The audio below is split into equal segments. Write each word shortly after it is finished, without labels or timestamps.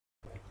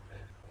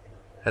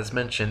As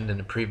mentioned in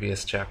a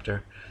previous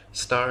chapter,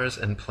 stars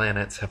and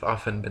planets have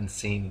often been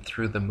seen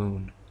through the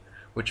moon,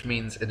 which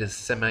means it is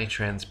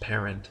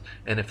semi-transparent,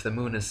 and if the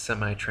moon is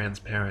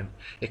semi-transparent,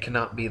 it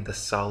cannot be the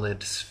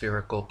solid,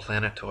 spherical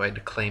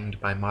planetoid claimed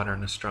by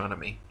modern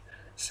astronomy.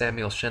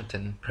 Samuel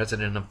Shenton,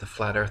 president of the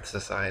Flat Earth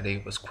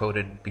Society, was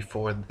quoted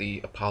before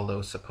the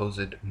Apollo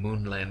supposed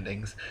moon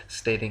landings,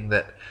 stating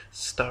that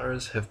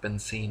stars have been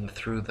seen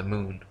through the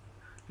moon.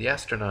 The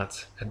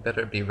astronauts had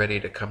better be ready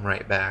to come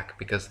right back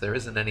because there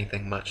isn't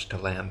anything much to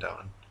land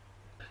on.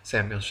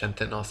 Samuel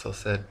Shenton also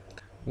said,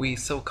 "We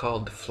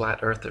so-called flat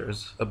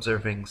earthers,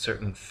 observing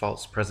certain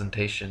false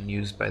presentation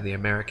used by the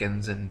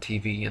Americans in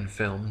TV and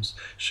films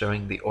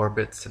showing the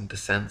orbits and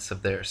descents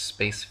of their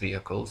space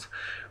vehicles,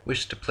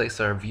 wish to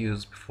place our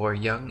views before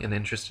young and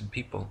interested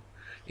people.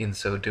 In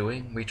so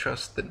doing, we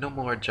trust that no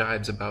more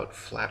jibes about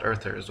flat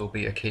earthers will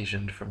be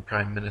occasioned from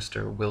Prime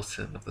Minister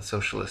Wilson of the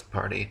Socialist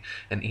Party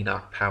and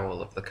Enoch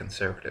Powell of the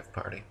Conservative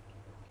Party."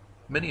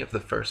 Many of the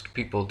first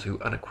people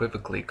to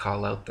unequivocally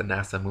call out the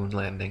NASA moon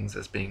landings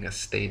as being a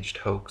staged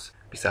hoax,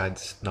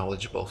 besides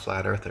knowledgeable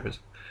flat earthers,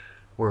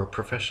 were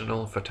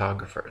professional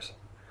photographers.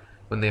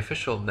 When the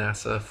official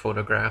NASA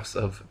photographs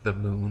of the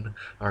moon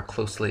are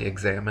closely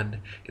examined,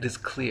 it is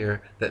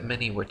clear that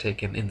many were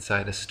taken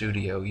inside a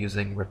studio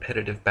using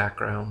repetitive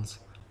backgrounds,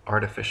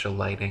 artificial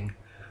lighting,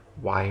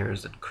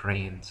 wires, and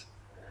cranes.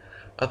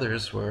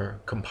 Others were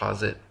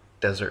composite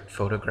desert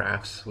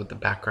photographs with the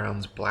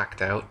backgrounds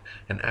blacked out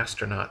and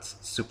astronauts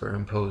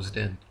superimposed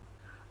in.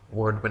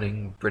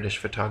 Award-winning British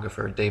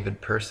photographer David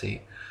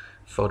Percy,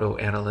 photo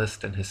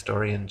analyst and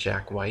historian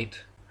Jack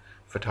White,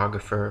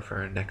 photographer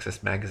for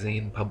Nexus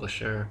magazine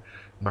publisher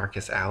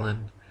Marcus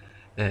Allen,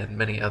 and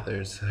many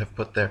others have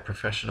put their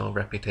professional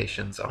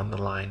reputations on the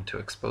line to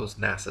expose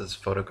NASA's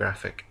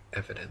photographic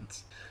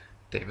evidence.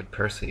 David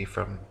Percy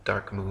from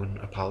Dark Moon,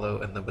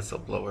 Apollo, and the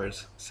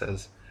Whistleblowers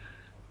says,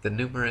 "The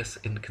numerous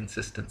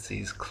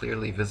inconsistencies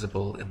clearly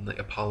visible in the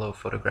Apollo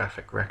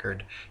photographic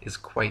record is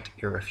quite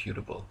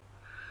irrefutable.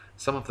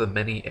 Some of the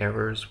many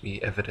errors we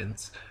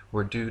evidence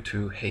were due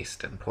to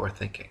haste and poor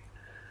thinking.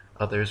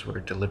 Others were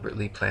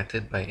deliberately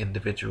planted by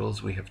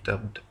individuals we have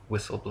dubbed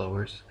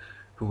whistleblowers,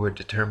 who were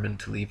determined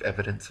to leave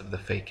evidence of the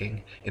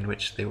faking in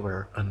which they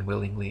were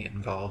unwillingly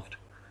involved.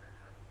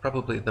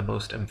 Probably the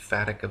most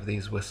emphatic of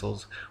these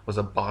whistles was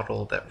a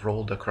bottle that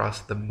rolled across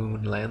the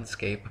moon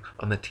landscape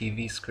on the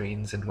TV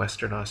screens in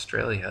Western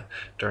Australia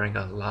during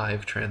a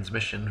live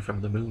transmission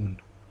from the moon.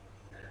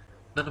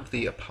 None of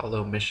the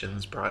Apollo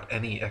missions brought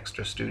any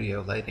extra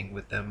studio lighting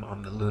with them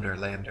on the lunar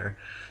lander,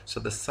 so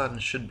the sun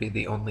should be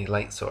the only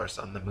light source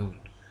on the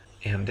moon,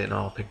 and in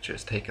all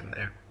pictures taken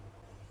there.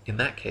 In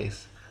that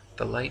case,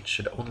 the light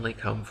should only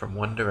come from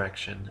one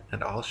direction,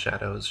 and all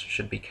shadows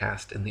should be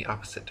cast in the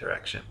opposite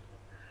direction.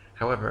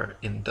 However,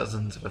 in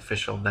dozens of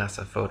official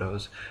NASA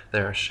photos,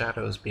 there are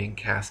shadows being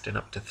cast in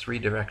up to 3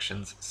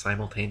 directions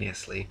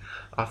simultaneously,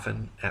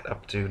 often at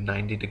up to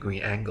 90-degree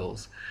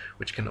angles,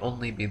 which can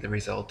only be the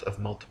result of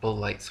multiple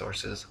light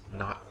sources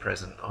not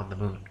present on the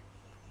moon.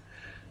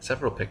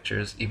 Several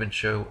pictures even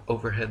show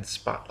overhead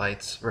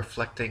spotlights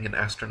reflecting in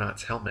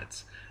astronauts'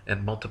 helmets,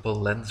 and multiple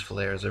lens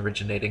flares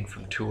originating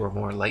from 2 or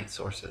more light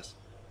sources.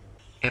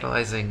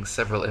 Analyzing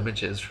several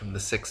images from the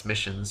 6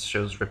 missions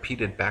shows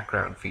repeated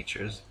background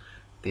features,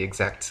 the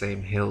exact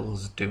same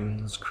hills,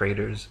 dunes,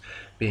 craters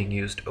being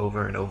used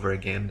over and over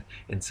again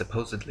in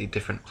supposedly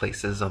different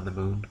places on the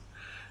moon,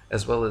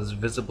 as well as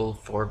visible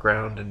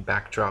foreground and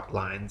backdrop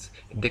lines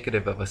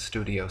indicative of a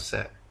studio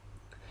set.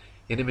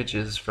 In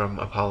images from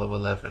Apollo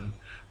 11,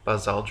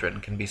 Buzz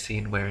Aldrin can be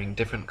seen wearing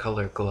different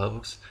color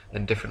gloves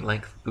and different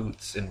length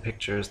boots in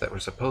pictures that were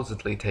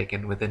supposedly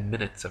taken within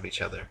minutes of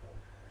each other.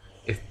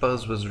 If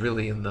Buzz was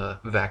really in the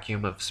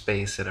vacuum of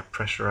space in a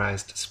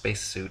pressurized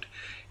spacesuit,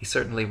 he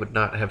certainly would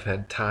not have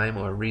had time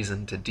or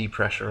reason to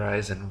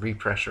depressurize and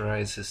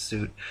repressurize his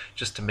suit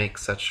just to make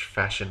such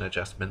fashion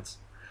adjustments.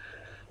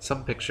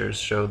 Some pictures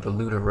show the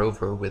lunar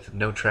rover with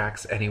no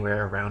tracks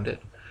anywhere around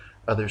it.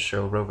 Others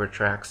show rover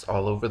tracks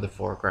all over the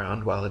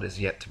foreground while it is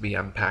yet to be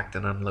unpacked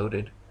and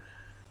unloaded.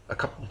 A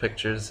couple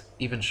pictures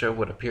even show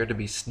what appear to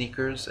be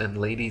sneakers and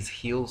ladies'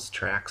 heels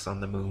tracks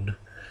on the moon,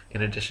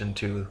 in addition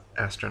to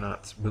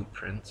astronauts' boot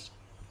prints.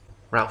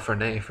 Ralph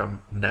Renee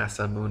from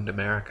NASA Mooned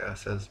America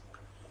says,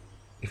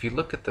 "If you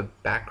look at the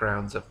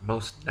backgrounds of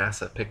most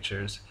NASA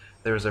pictures,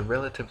 there is a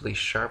relatively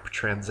sharp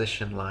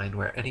transition line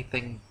where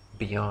anything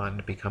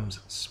beyond becomes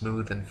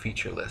smooth and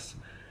featureless.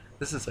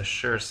 This is a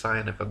sure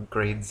sign of a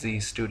grade Z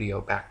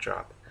studio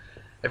backdrop.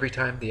 Every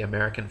time the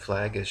American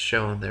flag is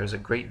shown, there is a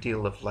great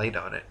deal of light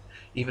on it,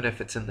 even if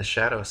it's in the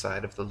shadow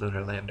side of the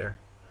lunar lander.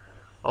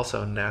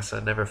 Also,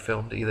 NASA never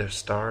filmed either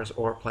stars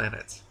or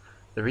planets.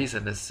 The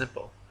reason is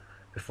simple.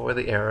 Before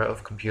the era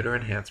of computer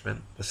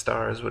enhancement, the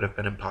stars would have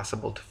been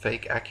impossible to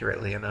fake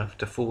accurately enough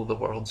to fool the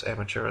world's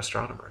amateur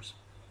astronomers."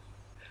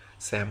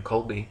 Sam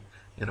Colby,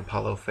 in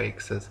Apollo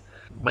Fake, says,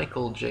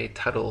 "Michael J.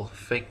 Tuttle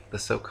faked the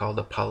so-called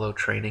Apollo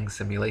training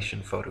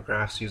simulation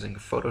photographs using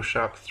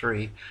Photoshop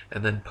 3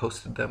 and then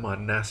posted them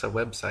on NASA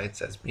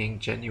websites as being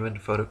genuine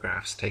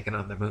photographs taken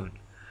on the moon.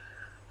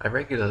 I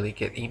regularly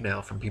get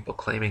email from people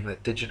claiming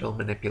that digital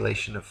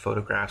manipulation of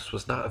photographs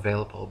was not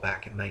available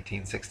back in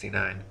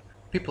 1969.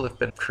 People have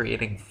been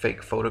creating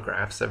fake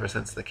photographs ever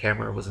since the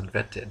camera was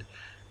invented,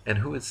 and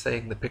who is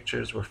saying the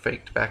pictures were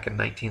faked back in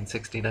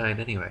 1969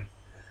 anyway?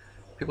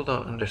 People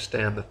don't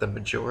understand that the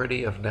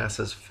majority of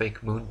NASA's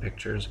fake moon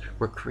pictures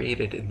were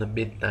created in the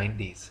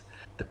mid-90s.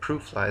 The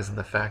proof lies in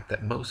the fact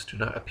that most do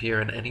not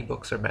appear in any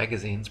books or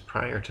magazines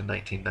prior to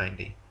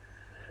 1990.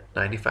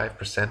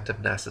 95% of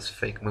NASA's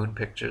fake moon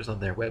pictures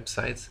on their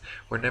websites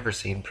were never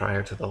seen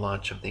prior to the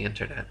launch of the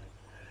internet.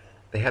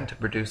 They had to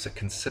produce a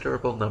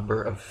considerable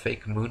number of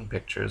fake moon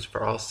pictures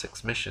for all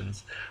 6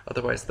 missions,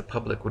 otherwise the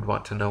public would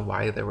want to know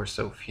why there were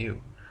so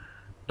few.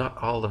 Not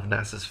all of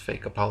NASA's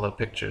fake Apollo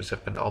pictures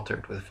have been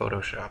altered with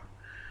Photoshop.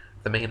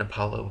 The main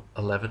Apollo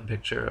 11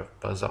 picture of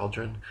Buzz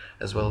Aldrin,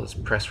 as well as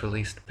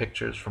press-released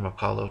pictures from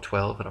Apollo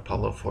 12 and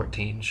Apollo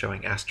 14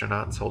 showing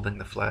astronauts holding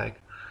the flag.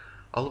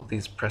 All of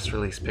these press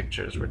release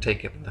pictures were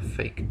taken in the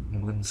fake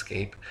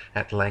moonscape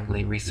at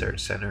Langley Research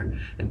Center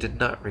and did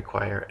not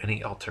require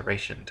any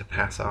alteration to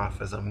pass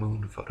off as a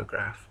moon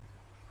photograph.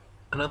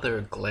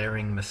 Another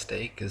glaring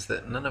mistake is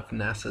that none of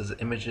NASA's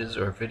images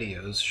or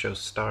videos show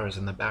stars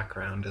in the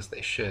background as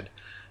they should,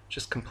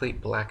 just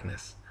complete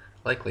blackness,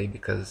 likely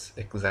because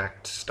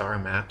exact star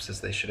maps as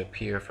they should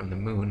appear from the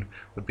moon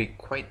would be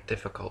quite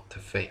difficult to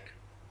fake.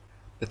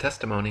 The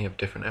testimony of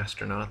different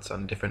astronauts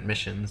on different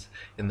missions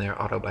in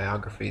their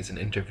autobiographies and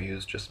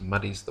interviews just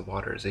muddies the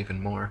waters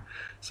even more,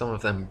 some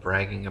of them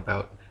bragging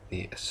about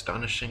the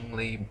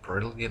astonishingly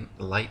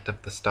brilliant light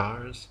of the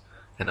stars,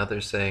 and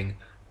others saying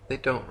they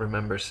don't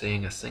remember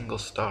seeing a single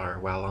star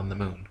while on the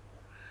moon.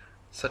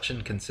 Such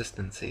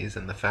inconsistencies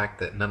and the fact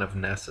that none of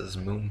NASA's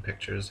moon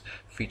pictures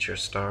feature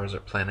stars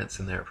or planets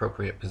in their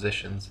appropriate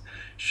positions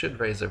should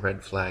raise a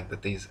red flag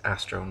that these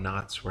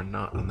astronauts were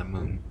not on the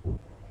moon.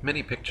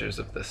 Many pictures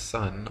of the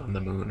sun on the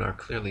moon are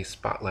clearly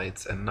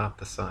spotlights and not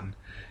the sun,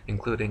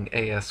 including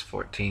AS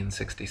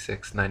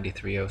 1466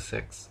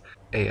 9306,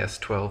 AS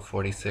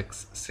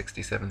 1246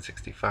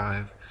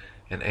 6765,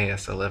 and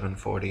AS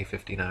 1140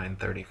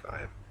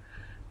 5935.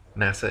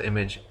 NASA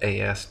image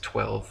AS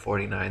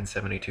 1249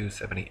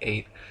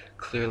 7278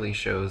 clearly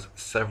shows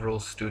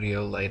several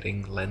studio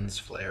lighting lens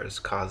flares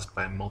caused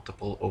by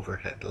multiple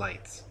overhead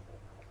lights.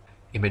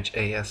 Image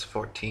AS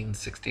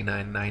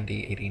 1469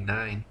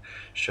 9089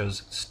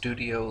 shows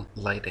studio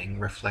lighting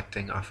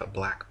reflecting off a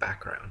black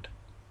background.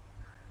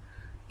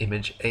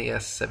 Image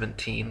AS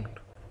 17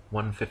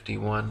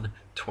 151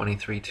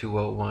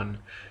 23201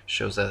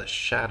 shows a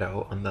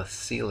shadow on the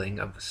ceiling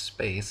of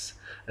space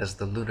as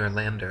the lunar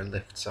lander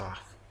lifts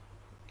off.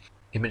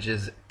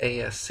 Images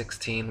AS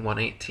 16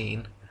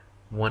 118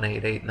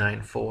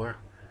 18894,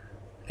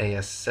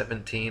 AS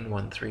 17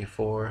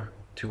 134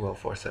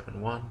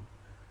 20471,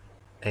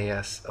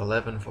 AS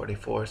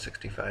 1144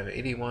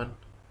 6581,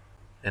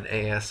 and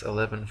AS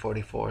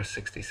 1144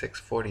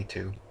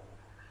 6642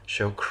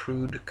 show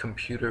crude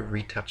computer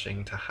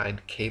retouching to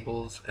hide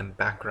cables and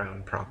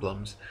background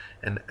problems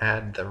and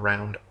add the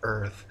round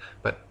Earth,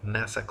 but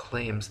NASA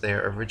claims they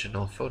are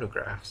original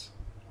photographs.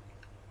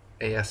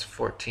 AS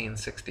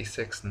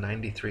 1466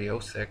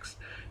 9306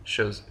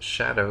 shows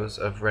shadows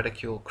of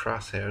reticule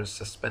crosshairs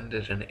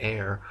suspended in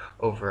air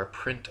over a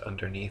print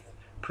underneath,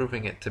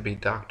 proving it to be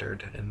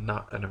doctored and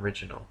not an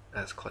original,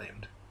 as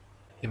claimed.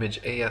 Image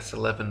AS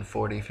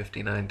 1140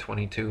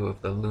 5922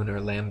 of the lunar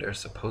lander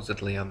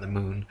supposedly on the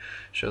moon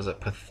shows a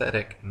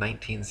pathetic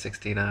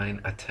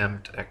 1969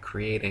 attempt at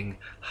creating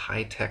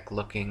high-tech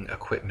looking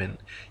equipment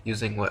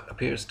using what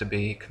appears to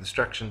be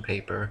construction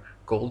paper,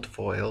 gold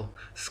foil,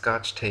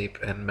 scotch tape,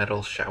 and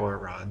metal shower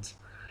rods.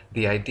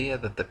 The idea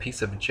that the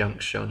piece of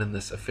junk shown in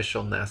this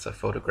official NASA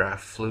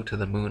photograph flew to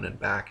the moon and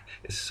back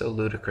is so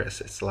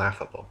ludicrous it's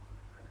laughable.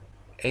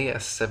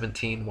 AS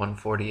 17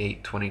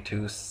 148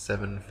 22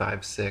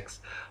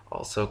 756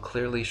 also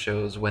clearly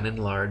shows, when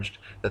enlarged,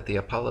 that the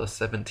Apollo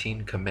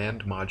 17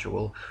 command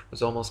module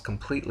was almost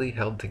completely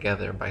held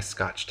together by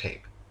scotch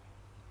tape.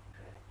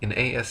 In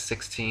AS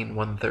 16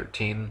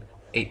 113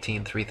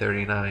 18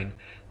 339,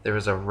 there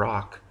is a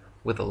rock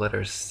with the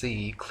letter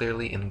C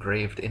clearly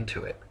engraved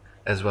into it,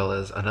 as well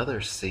as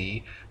another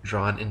C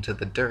drawn into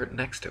the dirt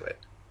next to it.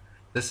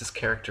 This is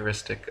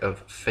characteristic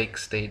of fake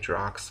stage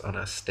rocks on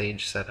a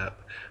stage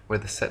setup, where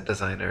the set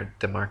designer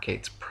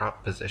demarcates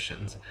prop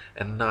positions,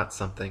 and not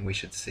something we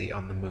should see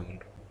on the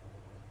moon.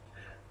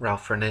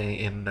 Ralph Renee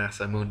in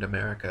NASA Mooned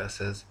America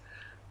says,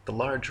 "The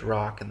large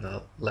rock in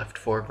the left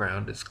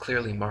foreground is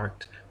clearly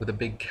marked with a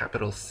big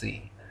capital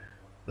C.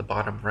 The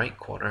bottom right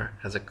corner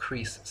has a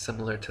crease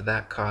similar to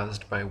that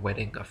caused by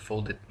wetting a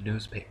folded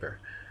newspaper.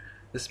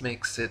 This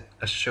makes it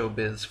a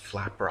showbiz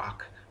flap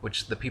rock,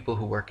 which the people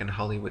who work in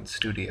Hollywood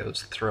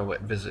studios throw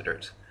at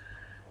visitors.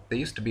 They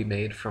used to be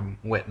made from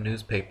wet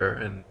newspaper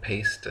and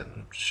paste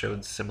and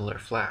showed similar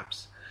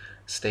flaps.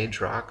 Stage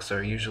rocks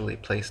are usually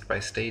placed by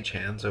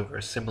stagehands over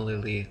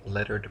similarly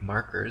lettered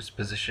markers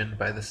positioned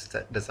by the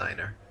set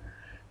designer.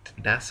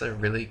 Did NASA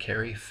really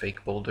carry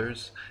fake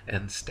boulders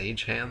and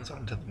stagehands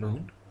onto the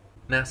moon?"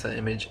 NASA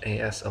image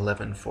AS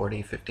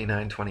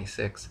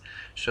 1140-5926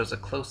 shows a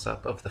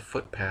close-up of the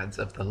footpads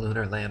of the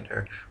lunar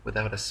lander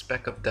without a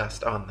speck of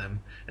dust on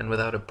them and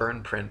without a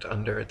burn print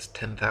under its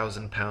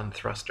 10,000-pound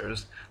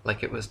thrusters,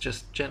 like it was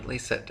just gently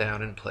set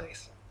down in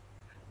place.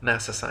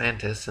 NASA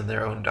scientists in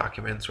their own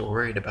documents were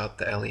worried about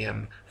the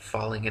LEM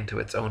falling into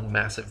its own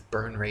massive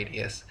burn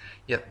radius,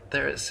 yet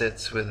there it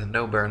sits with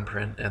no burn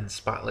print and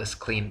spotless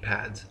clean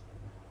pads.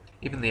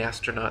 Even the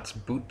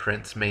astronauts' boot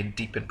prints made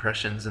deep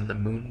impressions in the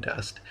moon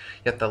dust,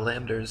 yet the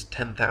lander's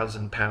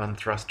 10,000-pound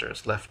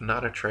thrusters left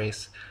not a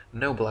trace,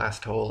 no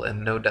blast hole,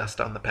 and no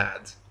dust on the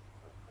pads.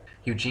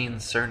 Eugene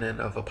Cernan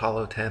of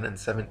Apollo 10 and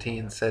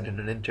 17 said in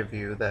an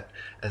interview that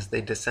as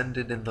they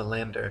descended in the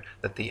lander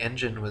that the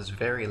engine was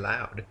very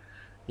loud,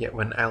 yet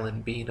when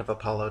Alan Bean of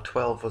Apollo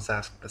 12 was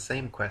asked the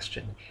same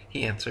question,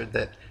 he answered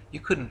that you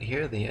couldn't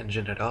hear the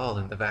engine at all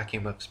in the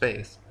vacuum of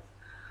space.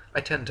 I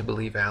tend to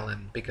believe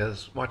Alan,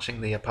 because watching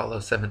the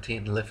Apollo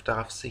 17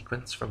 liftoff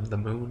sequence from the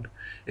moon,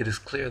 it is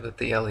clear that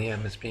the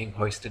LEM is being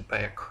hoisted by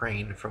a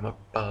crane from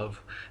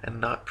above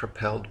and not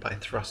propelled by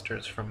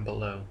thrusters from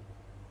below.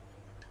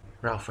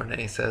 Ralph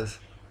Renee says,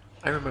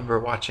 I remember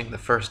watching the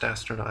first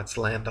astronauts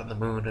land on the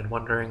moon and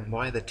wondering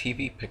why the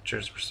TV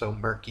pictures were so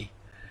murky.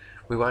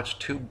 We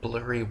watched two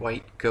blurry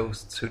white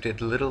ghosts who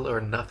did little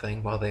or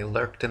nothing while they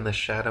lurked in the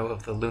shadow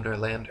of the lunar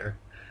lander.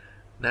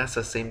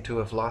 NASA seemed to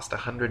have lost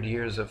 100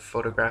 years of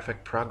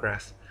photographic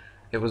progress.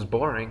 It was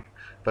boring,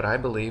 but I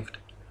believed.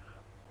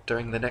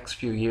 During the next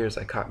few years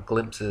I caught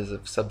glimpses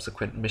of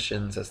subsequent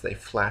missions as they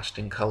flashed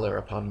in color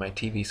upon my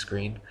TV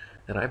screen,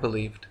 and I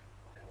believed.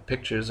 The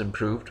pictures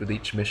improved with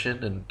each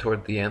mission, and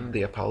toward the end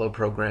the Apollo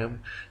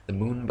program, the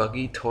moon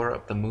buggy tore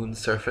up the moon's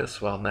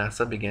surface while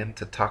NASA began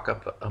to talk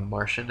up a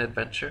Martian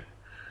adventure.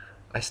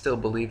 I still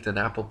believed in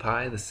apple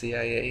pie, the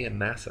CIA,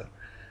 and NASA.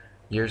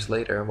 Years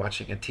later,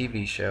 watching a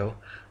TV show,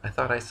 I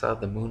thought I saw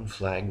the moon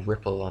flag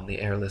ripple on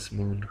the airless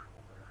moon.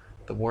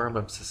 The worm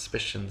of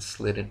suspicion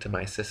slid into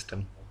my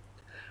system.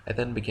 I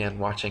then began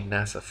watching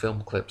NASA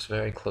film clips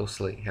very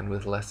closely and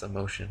with less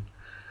emotion.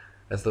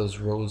 As those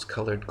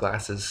rose-colored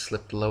glasses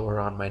slipped lower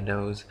on my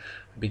nose,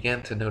 I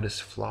began to notice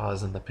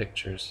flaws in the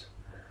pictures.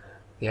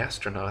 The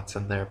astronauts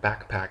and their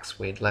backpacks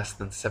weighed less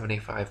than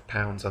 75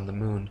 pounds on the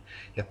moon,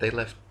 yet they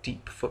left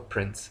deep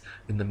footprints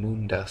in the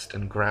moon dust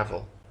and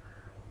gravel.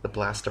 The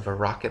blast of a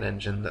rocket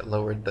engine that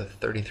lowered the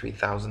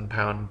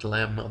 33,000-pound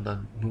LEM on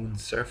the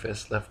moon's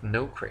surface left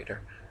no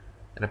crater,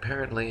 and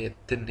apparently it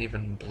didn't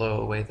even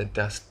blow away the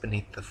dust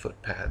beneath the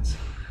footpads.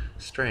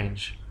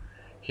 Strange.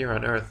 Here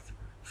on Earth,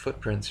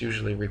 footprints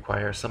usually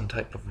require some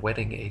type of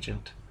wetting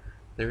agent.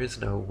 There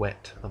is no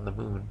wet on the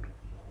moon.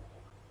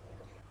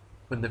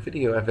 When the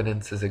video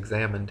evidence is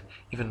examined,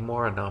 even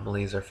more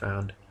anomalies are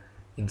found.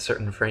 In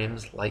certain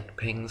frames, light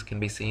pings can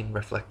be seen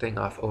reflecting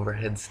off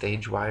overhead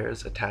stage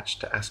wires attached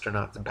to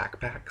astronauts'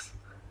 backpacks.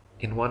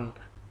 In one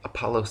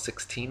Apollo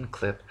 16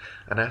 clip,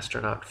 an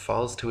astronaut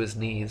falls to his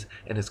knees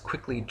and is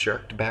quickly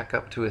jerked back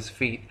up to his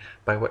feet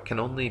by what can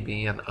only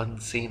be an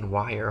unseen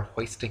wire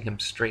hoisting him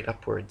straight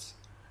upwards.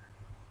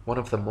 One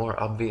of the more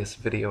obvious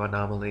video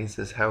anomalies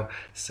is how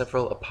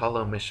several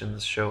Apollo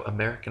missions show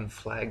American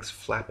flags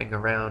flapping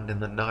around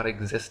in the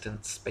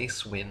not-existent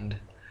space wind.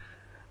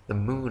 The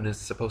moon is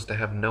supposed to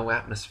have no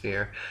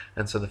atmosphere,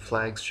 and so the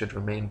flags should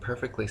remain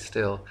perfectly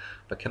still,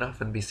 but can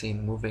often be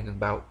seen moving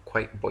about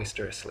quite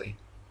boisterously.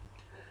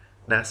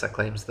 NASA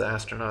claims the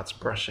astronauts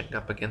brushing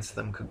up against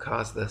them could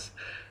cause this,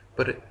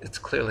 but it's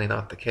clearly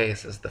not the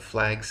case, as the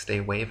flags stay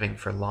waving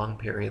for long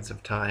periods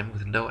of time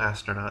with no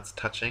astronauts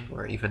touching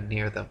or even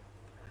near them.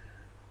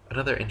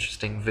 Another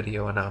interesting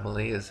video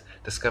anomaly is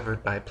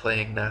discovered by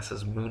playing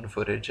NASA's moon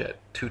footage at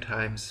 2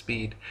 times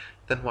speed,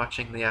 then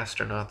watching the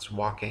astronauts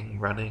walking,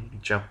 running,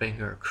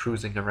 jumping, or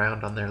cruising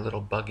around on their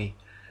little buggy.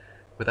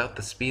 Without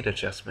the speed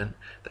adjustment,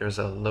 there is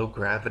a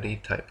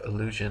low-gravity type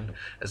illusion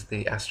as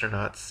the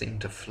astronauts seem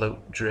to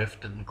float,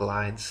 drift, and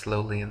glide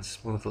slowly and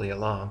smoothly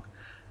along.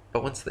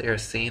 But once they are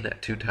seen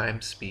at 2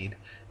 times speed,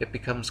 it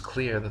becomes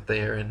clear that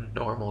they are in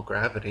normal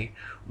gravity,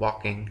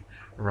 walking,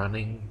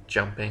 running,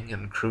 jumping,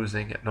 and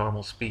cruising at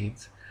normal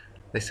speeds.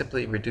 They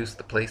simply reduce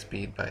the play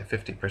speed by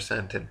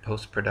 50% in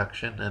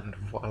post-production, and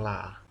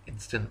voila,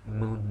 instant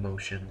moon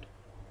motion.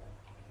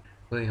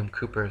 William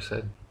Cooper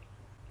said,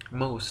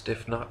 most,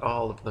 if not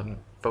all, of the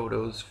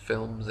photos,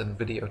 films, and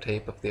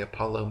videotape of the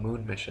Apollo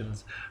moon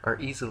missions are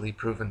easily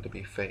proven to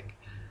be fake.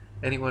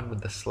 Anyone with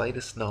the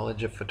slightest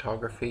knowledge of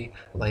photography,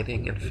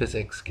 lighting, and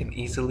physics can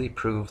easily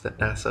prove that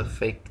NASA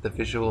faked the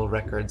visual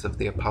records of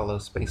the Apollo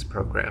space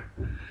program.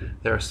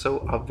 They are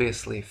so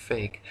obviously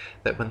fake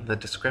that when the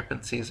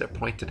discrepancies are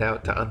pointed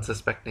out to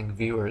unsuspecting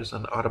viewers,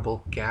 an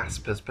audible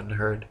gasp has been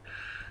heard.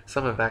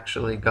 Some have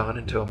actually gone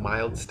into a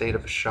mild state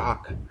of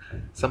shock.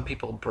 Some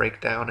people break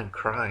down and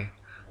cry.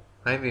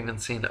 I have even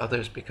seen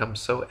others become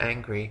so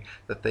angry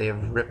that they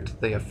have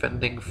ripped the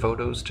offending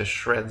photos to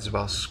shreds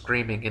while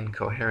screaming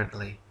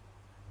incoherently.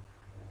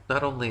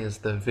 Not only is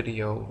the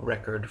video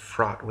record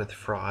fraught with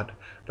fraud,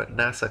 but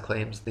NASA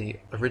claims the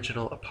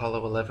original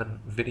Apollo 11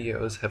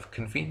 videos have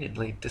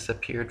conveniently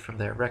disappeared from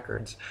their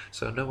records,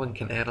 so no one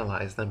can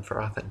analyze them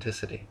for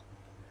authenticity.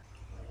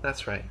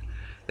 That's right.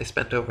 They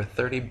spent over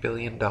 $30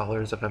 billion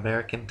of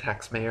American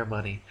taxpayer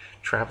money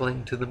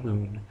traveling to the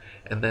moon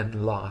and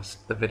then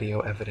lost the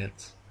video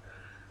evidence.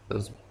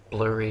 Those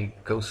blurry,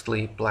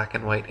 ghostly, black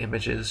and white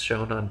images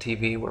shown on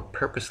TV were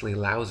purposely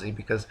lousy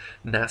because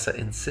NASA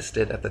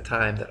insisted at the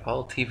time that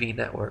all TV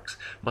networks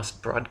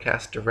must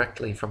broadcast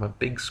directly from a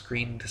big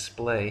screen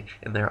display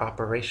in their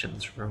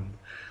operations room,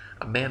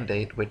 a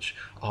mandate which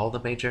all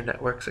the major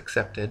networks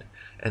accepted,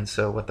 and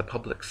so what the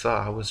public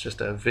saw was just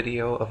a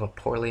video of a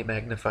poorly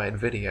magnified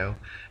video,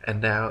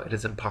 and now it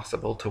is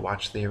impossible to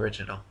watch the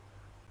original.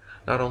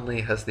 Not only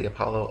has the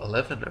Apollo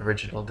 11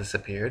 original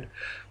disappeared,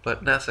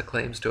 but NASA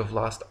claims to have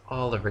lost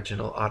all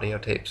original audio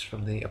tapes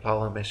from the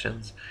Apollo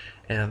missions,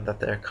 and that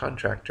their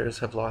contractors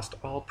have lost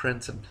all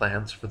prints and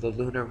plans for the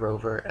lunar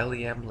rover,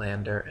 LEM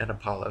lander, and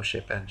Apollo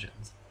ship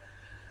engines.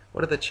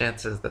 What are the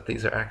chances that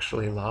these are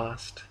actually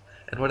lost?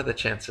 And what are the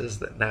chances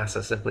that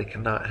NASA simply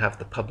cannot have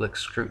the public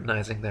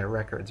scrutinizing their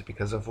records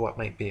because of what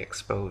might be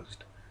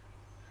exposed?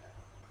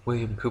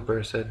 William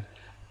Cooper said,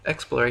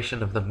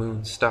 "Exploration of the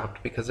moon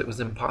stopped because it was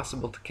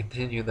impossible to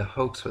continue the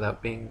hoax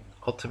without being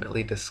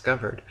ultimately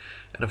discovered,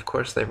 and of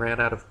course they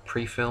ran out of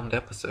pre-filmed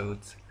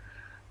episodes.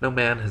 No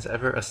man has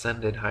ever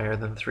ascended higher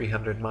than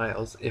 300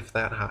 miles, if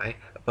that high,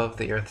 above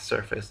the Earth's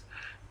surface.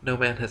 No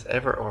man has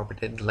ever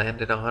orbited,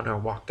 landed on, or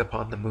walked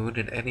upon the moon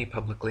in any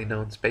publicly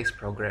known space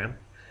program.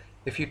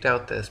 If you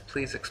doubt this,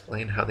 please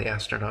explain how the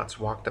astronauts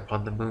walked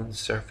upon the moon's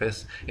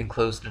surface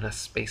enclosed in a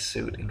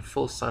spacesuit in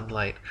full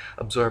sunlight,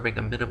 absorbing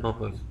a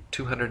minimum of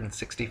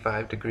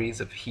 265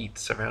 degrees of heat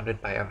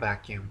surrounded by a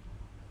vacuum.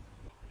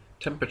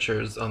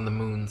 Temperatures on the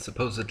moon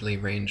supposedly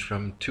range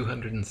from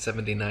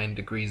 279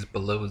 degrees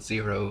below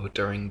zero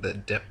during the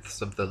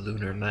depths of the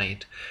lunar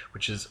night,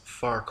 which is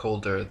far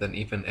colder than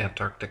even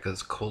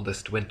Antarctica's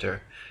coldest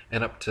winter,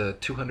 and up to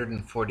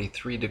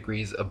 243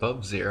 degrees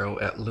above zero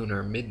at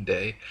lunar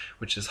midday,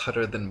 which is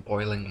hotter than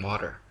boiling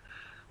water.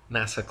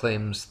 NASA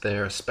claims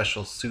their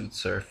special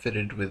suits are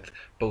fitted with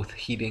both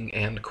heating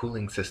and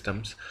cooling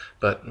systems,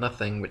 but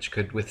nothing which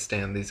could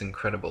withstand these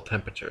incredible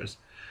temperatures.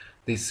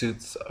 These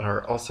suits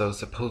are also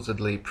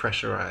supposedly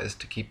pressurized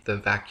to keep the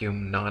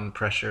vacuum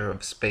non-pressure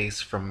of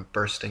space from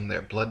bursting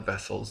their blood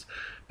vessels,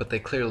 but they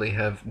clearly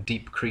have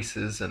deep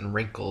creases and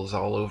wrinkles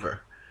all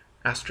over.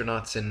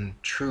 Astronauts in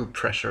true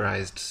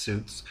pressurized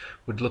suits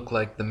would look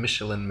like the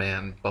Michelin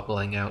Man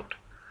bubbling out.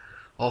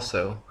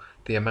 Also,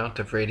 the amount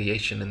of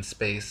radiation in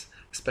space,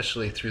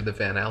 especially through the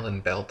Van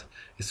Allen belt,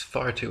 is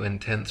far too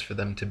intense for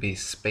them to be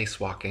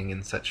spacewalking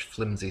in such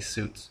flimsy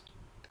suits.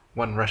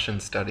 One Russian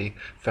study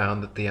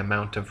found that the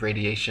amount of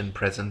radiation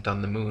present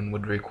on the moon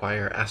would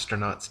require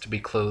astronauts to be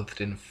clothed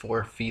in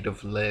 4 feet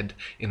of lead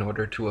in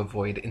order to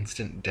avoid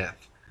instant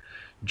death.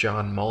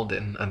 John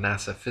Malden, a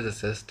NASA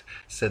physicist,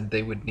 said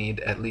they would need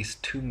at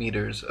least 2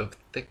 meters of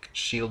thick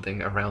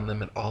shielding around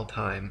them at all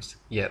times,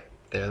 yet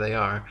there they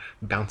are,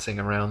 bouncing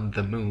around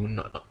the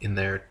moon in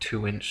their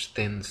 2-inch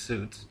thin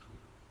suits.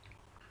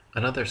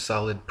 Another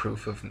solid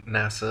proof of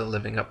NASA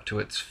living up to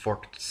its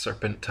forked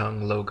serpent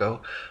tongue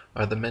logo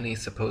are the many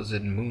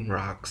supposed moon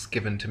rocks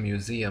given to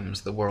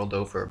museums the world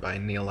over by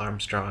Neil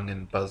Armstrong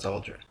and Buzz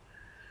Aldrin.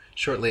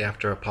 Shortly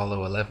after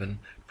Apollo 11,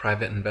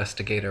 private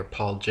investigator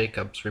Paul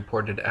Jacobs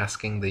reported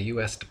asking the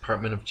U.S.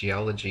 Department of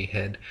Geology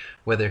head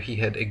whether he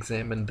had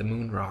examined the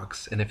moon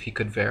rocks and if he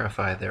could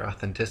verify their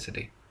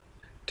authenticity.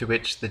 To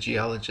which the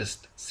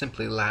geologist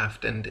simply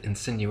laughed and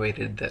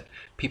insinuated that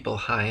people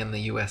high in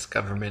the U.S.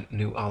 government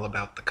knew all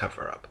about the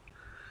cover-up.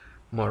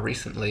 More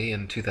recently,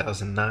 in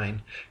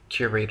 2009,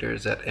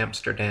 curators at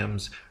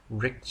Amsterdam's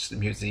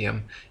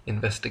Rijksmuseum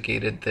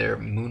investigated their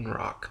moon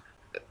rock,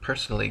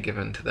 personally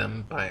given to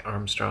them by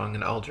Armstrong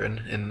and Aldrin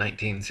in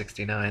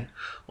 1969,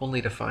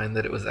 only to find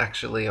that it was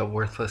actually a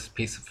worthless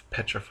piece of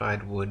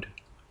petrified wood.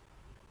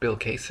 Bill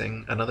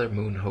Kaysing, another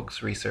moon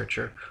hoax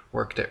researcher,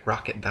 worked at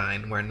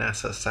Rocketdyne, where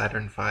NASA's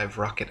Saturn V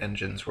rocket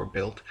engines were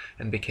built,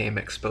 and became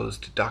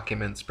exposed to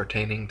documents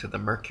pertaining to the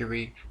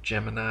Mercury,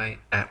 Gemini,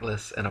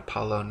 Atlas, and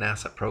Apollo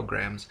NASA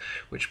programs,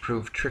 which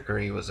proved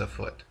trickery was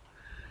afoot.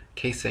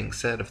 Kaysing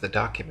said of the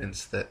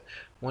documents that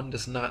one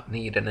does not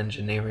need an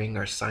engineering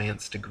or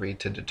science degree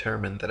to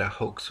determine that a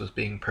hoax was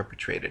being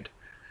perpetrated.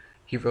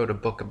 He wrote a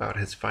book about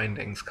his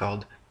findings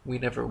called "We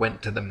Never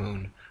Went to the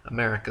Moon,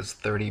 America's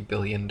 $30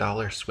 billion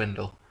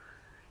Swindle."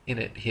 In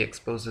it, he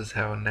exposes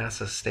how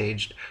NASA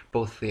staged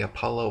both the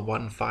Apollo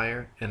 1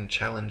 fire and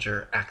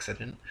Challenger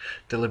accident,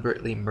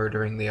 deliberately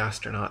murdering the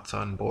astronauts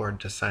on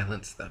board to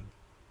silence them.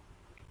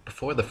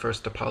 Before the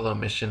first Apollo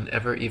mission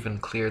ever even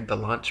cleared the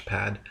launch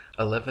pad,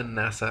 11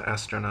 NASA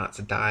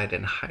astronauts died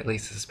in highly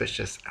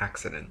suspicious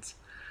accidents.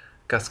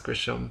 Gus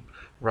Grissom,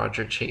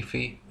 Roger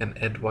Chaffee, and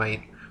Ed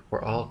White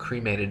were all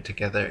cremated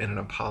together in an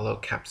Apollo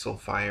capsule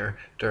fire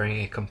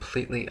during a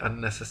completely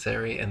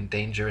unnecessary and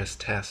dangerous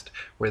test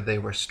where they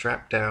were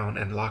strapped down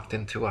and locked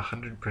into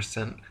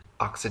 100%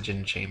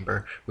 oxygen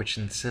chamber which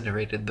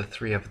incinerated the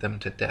three of them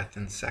to death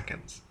in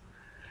seconds.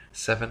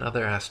 7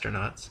 other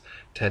astronauts,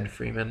 Ted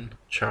Freeman,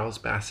 Charles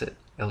Bassett,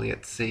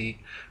 Elliot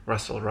C.,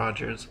 Russell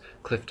Rogers,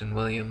 Clifton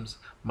Williams,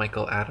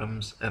 Michael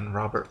Adams, and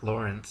Robert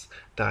Lawrence,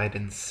 died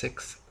in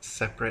 6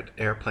 separate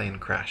airplane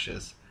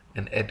crashes,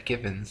 and Ed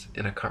Givens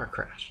in a car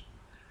crash.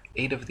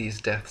 8 of these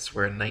deaths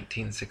were in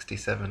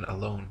 1967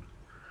 alone.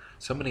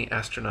 So many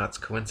astronauts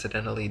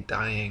coincidentally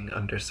dying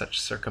under such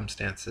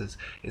circumstances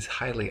is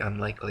highly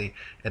unlikely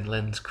and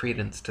lends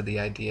credence to the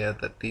idea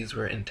that these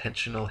were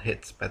intentional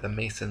hits by the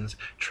Masons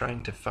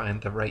trying to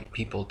find the right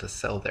people to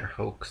sell their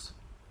hoax.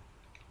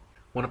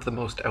 One of the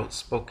most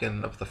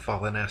outspoken of the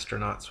fallen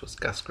astronauts was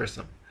Gus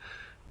Grissom.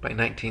 By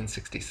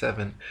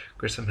 1967,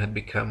 Grissom had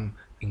become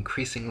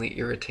increasingly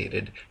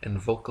irritated and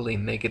vocally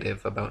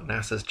negative about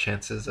NASA's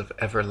chances of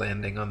ever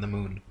landing on the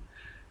moon.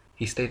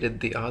 He stated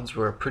the odds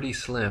were pretty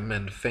slim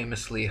and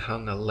famously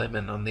hung a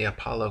lemon on the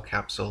Apollo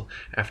capsule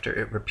after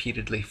it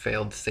repeatedly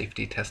failed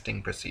safety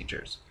testing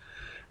procedures.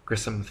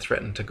 Grissom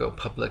threatened to go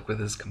public with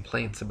his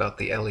complaints about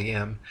the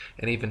LEM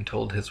and even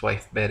told his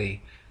wife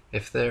Betty,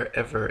 "If there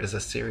ever is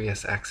a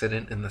serious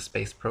accident in the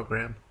space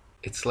program,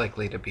 it's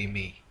likely to be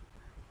me."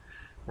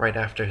 Right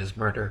after his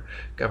murder,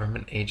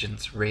 government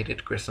agents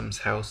raided Grissom's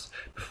house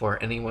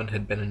before anyone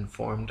had been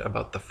informed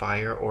about the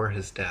fire or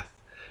his death.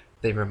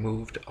 They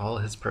removed all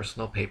his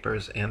personal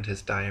papers and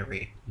his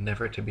diary,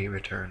 never to be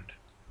returned.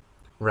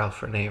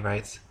 Ralph Renee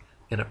writes,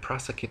 "In a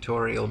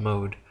prosecutorial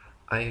mode,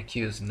 I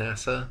accuse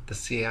NASA, the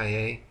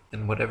CIA,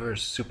 and whatever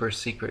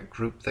super-secret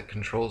group that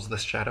controls the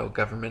shadow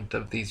government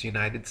of these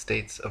United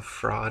States of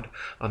fraud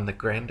on the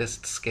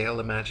grandest scale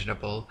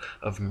imaginable,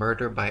 of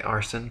murder by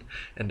arson,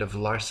 and of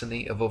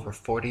larceny of over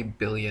 $40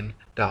 billion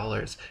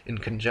in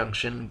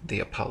conjunction with the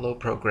Apollo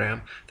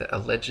program that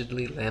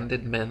allegedly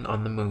landed men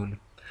on the moon.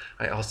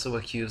 I also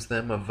accuse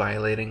them of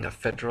violating a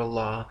federal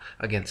law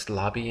against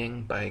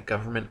lobbying by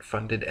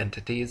government-funded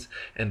entities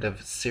and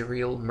of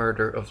serial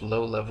murder of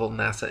low-level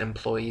NASA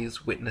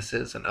employees,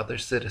 witnesses, and other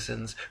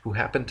citizens who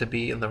happen to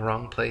be in the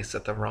wrong place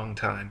at the wrong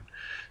time.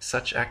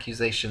 Such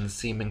accusations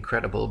seem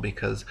incredible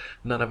because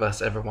none of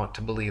us ever want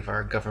to believe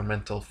our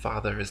governmental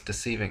father is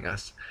deceiving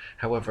us.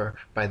 However,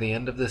 by the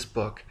end of this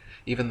book,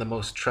 even the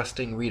most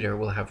trusting reader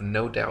will have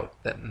no doubt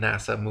that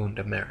NASA mooned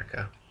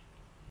America."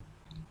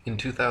 In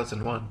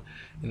 2001,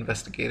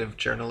 investigative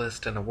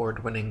journalist and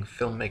award-winning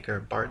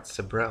filmmaker Bart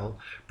Sibrel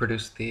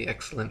produced the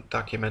excellent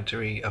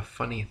documentary A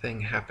Funny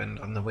Thing Happened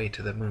on the Way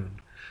to the Moon.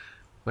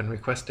 When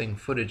requesting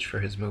footage for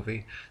his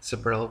movie,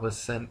 Sibrel was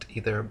sent,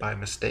 either by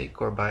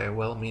mistake or by a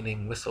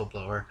well-meaning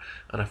whistleblower,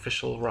 an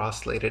official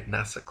raw-slated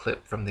NASA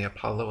clip from the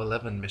Apollo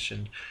 11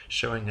 mission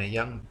showing a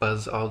young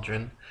Buzz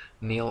Aldrin,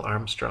 Neil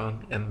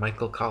Armstrong, and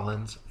Michael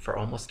Collins for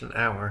almost an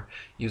hour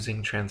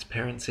using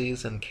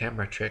transparencies and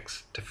camera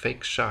tricks to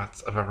fake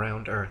shots of a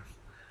round Earth.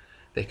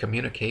 They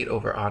communicate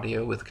over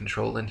audio with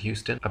control in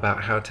Houston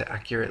about how to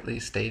accurately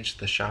stage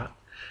the shot,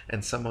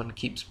 and someone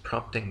keeps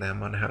prompting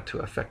them on how to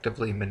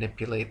effectively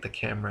manipulate the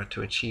camera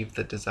to achieve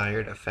the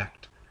desired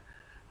effect.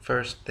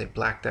 First, they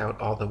blacked out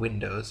all the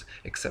windows,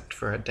 except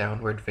for a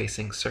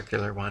downward-facing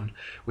circular one,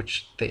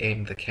 which they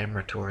aimed the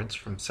camera towards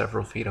from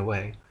several feet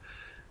away.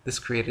 This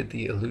created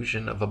the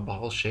illusion of a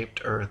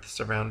ball-shaped Earth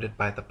surrounded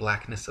by the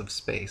blackness of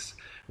space,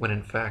 when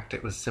in fact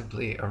it was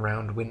simply a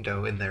round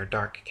window in their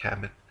dark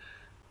cabin.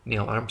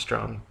 Neil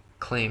Armstrong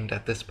claimed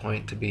at this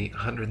point to be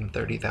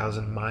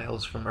 130,000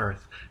 miles from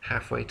Earth,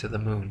 halfway to the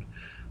moon,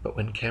 but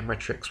when camera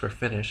tricks were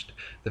finished,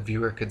 the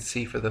viewer could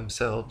see for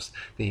themselves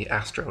the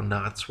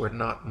astronauts were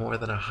not more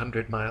than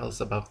 100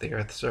 miles above the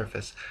Earth's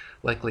surface,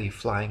 likely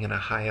flying in a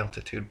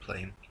high-altitude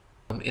plane.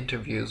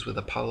 Interviews with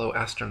Apollo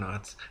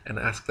astronauts and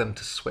asked them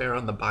to swear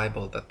on the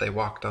Bible that they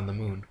walked on the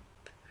moon.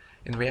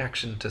 In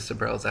reaction to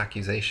Sibrel's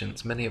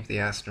accusations, many of the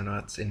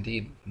astronauts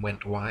indeed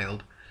went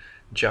wild.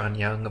 John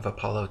Young of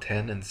Apollo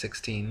 10 and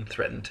 16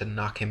 threatened to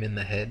knock him in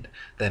the head,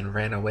 then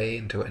ran away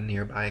into a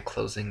nearby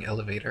closing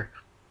elevator.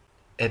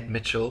 Ed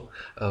Mitchell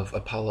of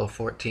Apollo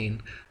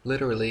 14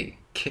 literally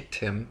kicked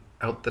him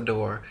out the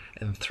door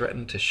and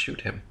threatened to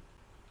shoot him.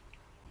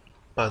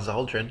 Buzz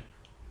Aldrin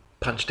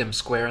punched him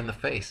square in the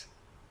face.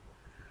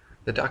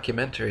 The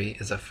documentary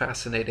is a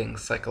fascinating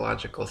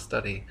psychological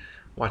study,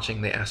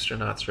 watching the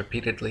astronauts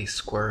repeatedly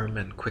squirm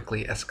and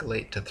quickly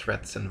escalate to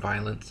threats and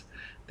violence.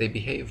 They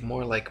behave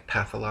more like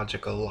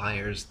pathological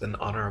liars than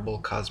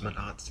honorable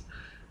cosmonauts.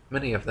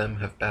 Many of them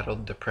have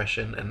battled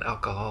depression and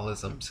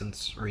alcoholism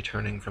since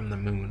returning from the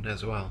moon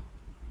as well.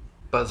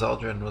 Buzz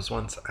Aldrin was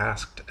once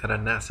asked at a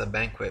NASA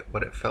banquet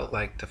what it felt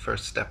like to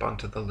first step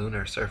onto the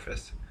lunar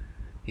surface.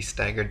 He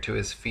staggered to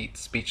his feet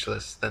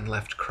speechless, then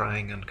left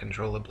crying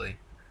uncontrollably.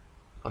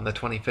 On the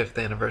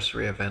 25th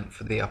anniversary event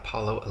for the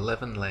Apollo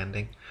 11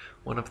 landing,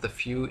 one of the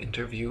few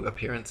interview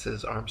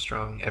appearances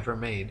Armstrong ever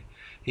made,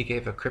 he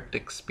gave a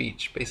cryptic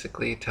speech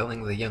basically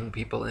telling the young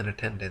people in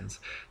attendance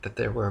that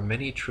there were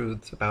many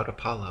truths about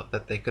Apollo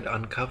that they could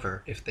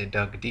uncover if they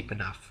dug deep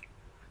enough.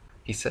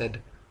 He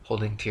said,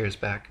 holding tears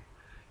back,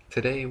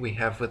 "Today we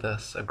have with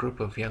us a group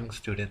of young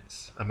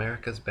students,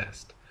 America's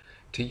best.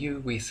 To you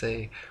we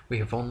say, we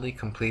have only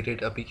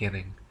completed a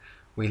beginning.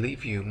 We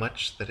leave you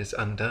much that is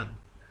undone.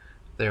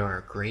 There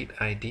are great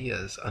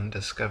ideas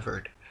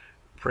undiscovered,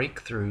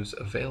 breakthroughs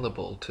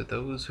available to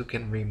those who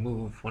can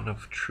remove one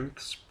of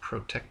truth's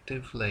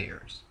protective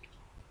layers.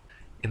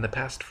 In the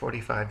past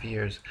 45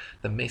 years,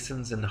 the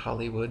Masons in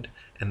Hollywood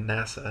and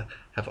NASA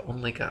have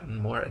only gotten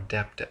more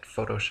adept at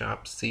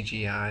Photoshop,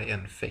 CGI,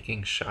 and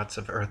faking shots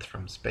of Earth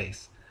from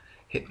space.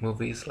 Hit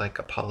movies like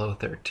Apollo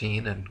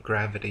 13 and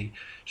Gravity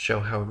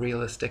show how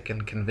realistic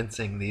and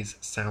convincing these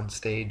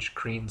soundstage,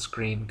 green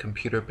screen,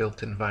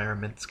 computer-built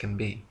environments can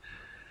be.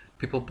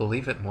 People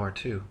believe it more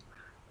too.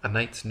 A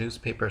night's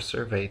newspaper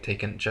survey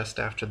taken just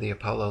after the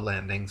Apollo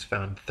landings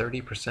found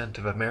 30%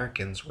 of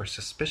Americans were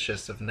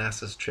suspicious of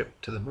NASA's trip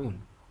to the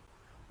moon.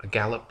 A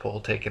Gallup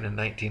poll taken in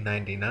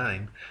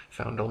 1999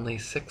 found only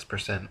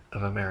 6%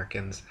 of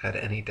Americans had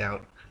any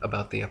doubt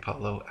about the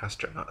Apollo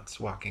astronauts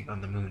walking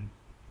on the moon.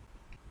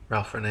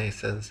 Ralph Renee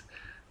says,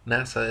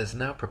 NASA is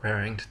now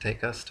preparing to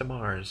take us to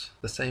Mars,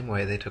 the same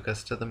way they took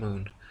us to the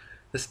moon.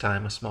 This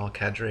time, a small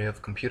cadre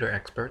of computer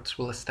experts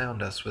will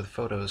astound us with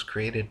photos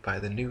created by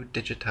the new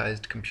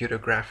digitized computer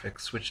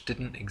graphics which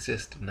didn't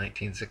exist in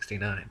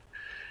 1969.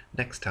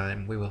 Next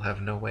time, we will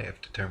have no way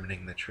of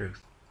determining the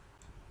truth.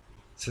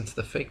 Since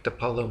the faked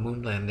Apollo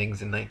moon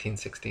landings in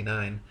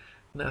 1969,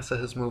 NASA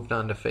has moved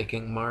on to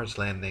faking Mars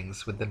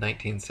landings with the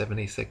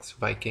 1976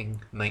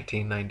 Viking,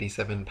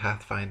 1997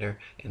 Pathfinder,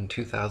 and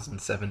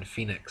 2007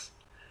 Phoenix.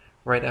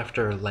 Right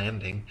after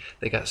landing,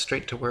 they got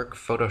straight to work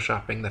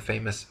photoshopping the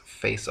famous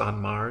face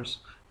on Mars,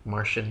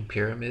 Martian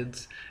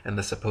pyramids, and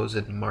the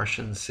supposed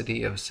Martian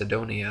city of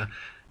Cydonia.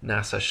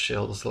 NASA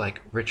shills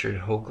like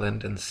Richard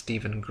Hoagland and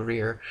Stephen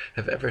Greer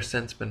have ever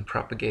since been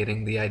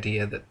propagating the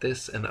idea that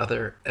this and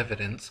other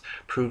evidence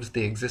proves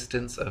the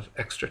existence of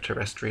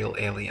extraterrestrial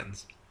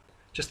aliens.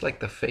 Just like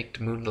the faked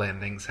moon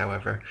landings,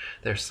 however,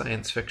 their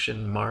science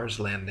fiction Mars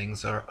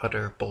landings are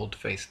utter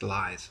bold-faced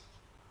lies.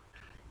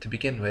 To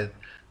begin with,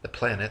 the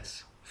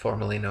planets,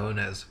 formerly known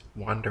as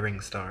wandering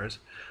stars,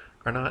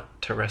 are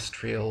not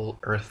terrestrial,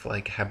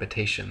 Earth-like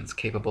habitations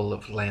capable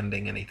of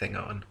landing anything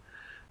on.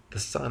 The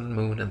sun,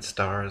 moon, and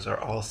stars are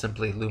all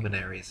simply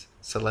luminaries,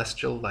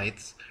 celestial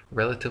lights,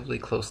 relatively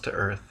close to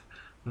Earth,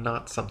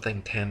 not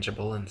something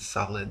tangible and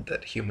solid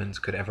that humans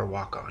could ever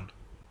walk on.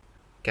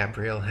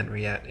 Gabrielle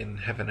Henriette in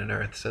Heaven and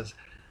Earth says,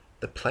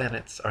 "The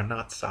planets are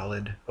not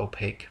solid,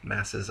 opaque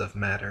masses of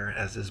matter,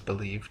 as is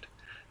believed.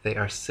 They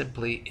are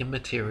simply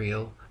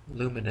immaterial,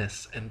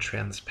 luminous, and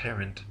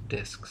transparent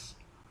disks."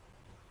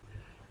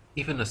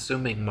 Even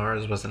assuming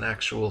Mars was an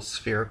actual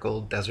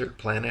spherical desert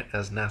planet,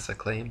 as NASA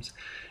claims,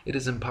 it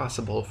is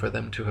impossible for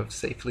them to have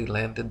safely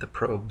landed the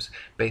probes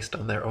based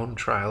on their own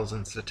trials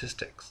and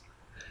statistics.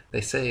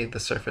 They say the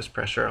surface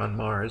pressure on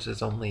Mars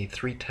is only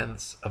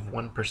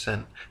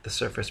 0.3% the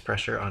surface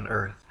pressure on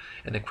Earth,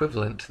 and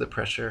equivalent to the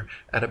pressure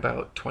at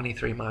about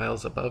 23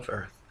 miles above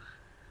Earth.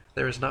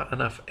 There is not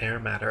enough air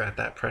matter at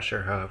that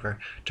pressure, however,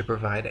 to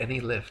provide any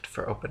lift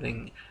for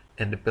opening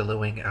and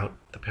billowing out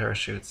the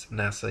parachutes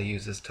NASA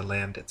uses to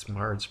land its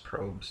Mars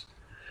probes.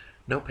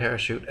 No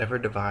parachute ever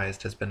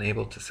devised has been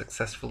able to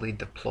successfully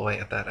deploy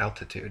at that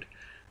altitude.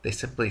 They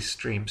simply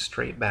stream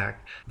straight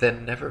back,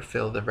 then never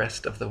fill the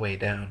rest of the way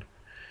down.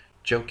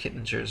 Joe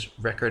Kittinger's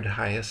record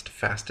highest,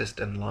 fastest,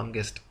 and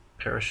longest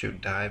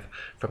parachute dive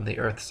from the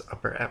Earth's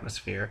upper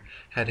atmosphere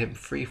had him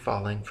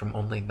free-falling from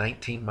only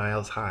 19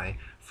 miles high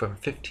for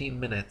 15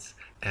 minutes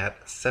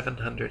at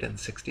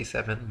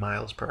 767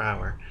 miles per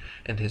hour,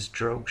 and his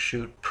drogue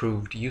chute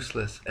proved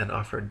useless and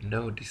offered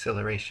no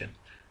deceleration.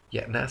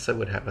 Yet NASA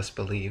would have us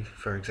believe,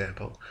 for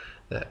example,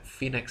 that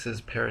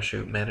Phoenix's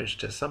parachute managed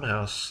to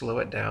somehow slow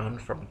it down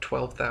from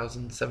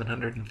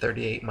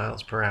 12,738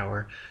 miles per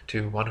hour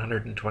to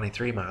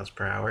 123 miles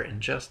per hour in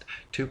just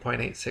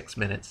 2.86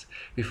 minutes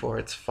before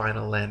its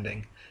final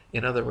landing.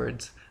 In other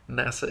words,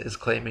 NASA is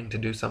claiming to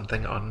do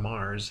something on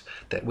Mars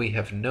that we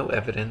have no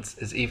evidence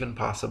is even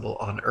possible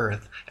on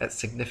Earth at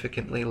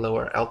significantly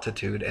lower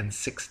altitude and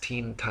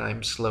 16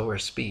 times slower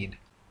speed.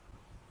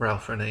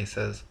 Ralph Renee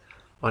says,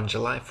 on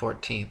July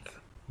 14th,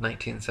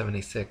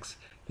 1976,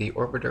 the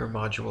orbiter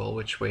module,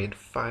 which weighed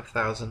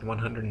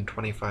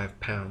 5,125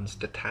 pounds,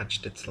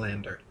 detached its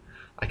lander.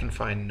 I can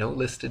find no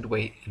listed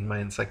weight in my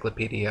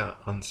encyclopedia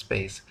on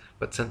space,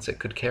 but since it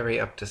could carry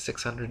up to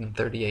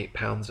 638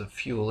 pounds of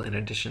fuel in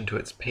addition to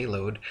its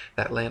payload,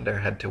 that lander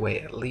had to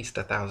weigh at least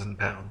 1,000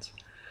 pounds.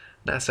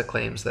 NASA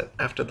claims that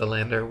after the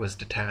lander was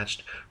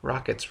detached,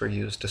 rockets were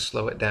used to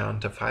slow it down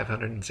to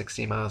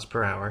 560 miles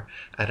per hour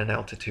at an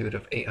altitude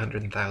of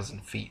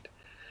 800,000 feet.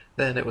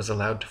 Then it was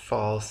allowed to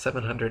fall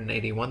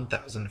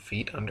 781,000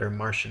 feet under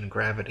Martian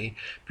gravity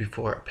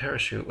before a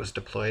parachute was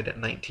deployed at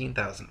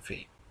 19,000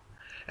 feet.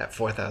 At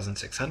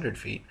 4,600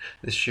 feet,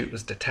 this chute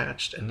was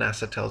detached, and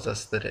NASA tells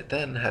us that it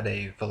then had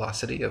a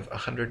velocity of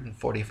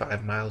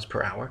 145 miles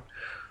per hour.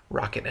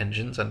 Rocket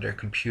engines under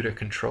computer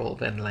control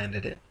then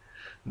landed it.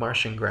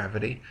 Martian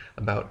gravity,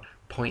 about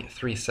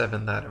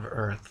 0.37 that of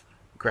Earth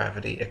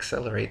gravity,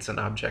 accelerates an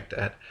object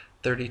at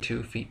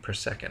 32 feet per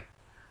second.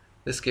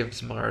 This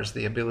gives Mars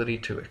the ability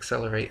to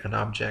accelerate an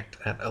object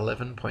at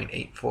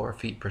 11.84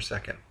 feet per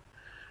second.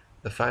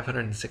 The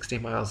 560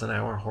 miles an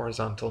hour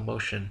horizontal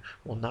motion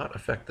will not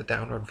affect the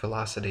downward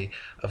velocity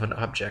of an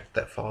object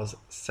that falls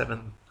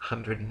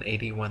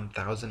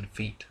 781,000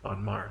 feet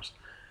on Mars.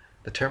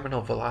 The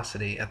terminal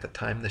velocity at the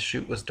time the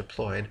chute was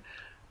deployed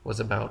was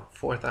about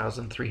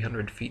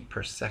 4,300 feet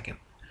per second,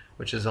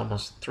 which is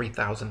almost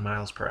 3,000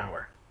 miles per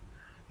hour.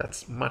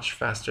 That's much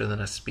faster than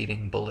a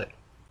speeding bullet.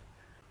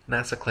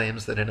 NASA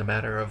claims that in a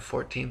matter of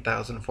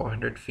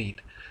 14,400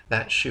 feet,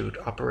 that chute,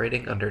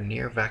 operating under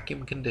near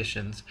vacuum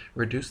conditions,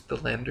 reduced the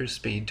lander's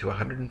speed to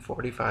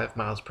 145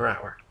 miles per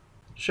hour.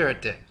 Sure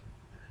it did.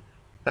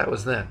 That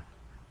was then.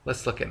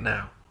 Let's look at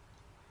now.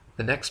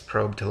 The next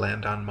probe to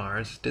land on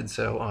Mars did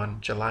so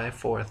on July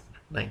 4th,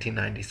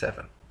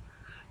 1997.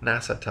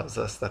 NASA tells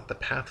us that the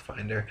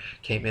Pathfinder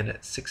came in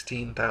at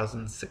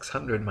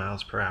 16,600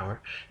 miles per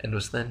hour and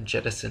was then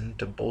jettisoned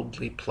to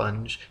boldly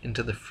plunge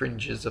into the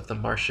fringes of the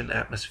Martian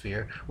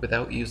atmosphere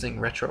without using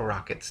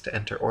retro-rockets to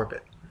enter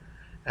orbit.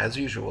 As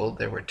usual,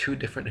 there were two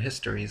different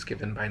histories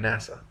given by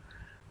NASA.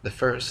 The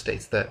first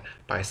states that,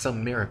 by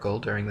some miracle,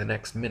 during the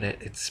next minute,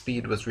 its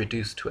speed was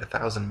reduced to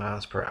 1,000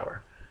 miles per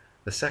hour.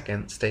 The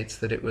second states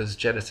that it was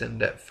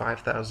jettisoned at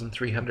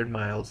 5,300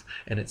 miles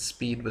and its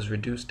speed was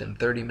reduced in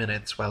 30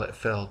 minutes while it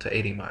fell to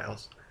 80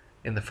 miles.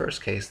 In the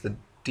first case, the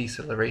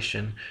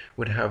deceleration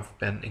would have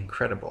been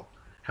incredible.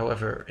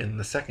 However, in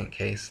the second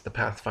case, the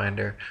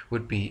Pathfinder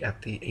would be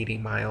at the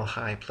 80-mile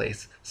high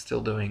place,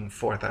 still doing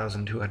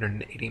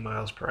 4,280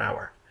 miles per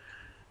hour.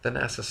 The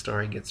NASA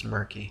story gets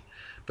murky,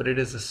 but it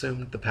is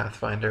assumed the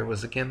Pathfinder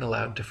was again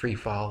allowed to free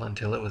fall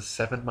until it was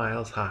 7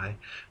 miles high,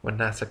 when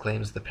NASA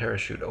claims the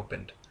parachute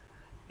opened.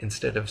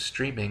 Instead of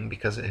streaming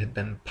because it had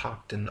been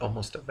popped in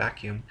almost a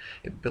vacuum,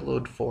 it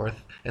billowed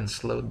forth and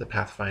slowed the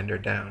Pathfinder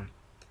down.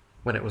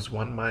 When it was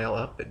 1 mile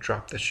up, it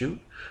dropped the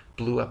chute,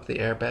 blew up the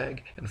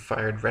airbag, and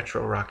fired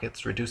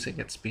retro-rockets, reducing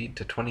its speed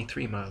to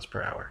 23 miles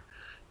per hour.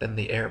 Then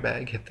the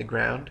airbag hit the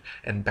ground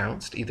and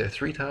bounced either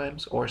 3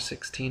 times or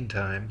 16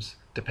 times,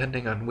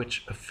 depending on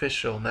which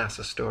official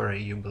NASA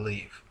story you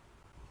believe.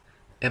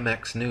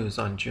 MX News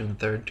on June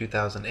 3,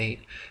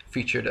 2008,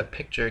 featured a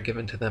picture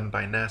given to them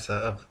by NASA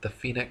of the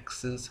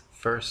Phoenix's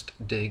first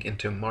dig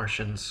into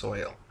Martian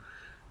soil.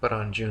 But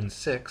on June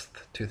 6,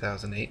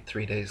 2008,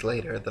 3 days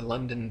later, the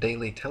London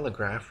Daily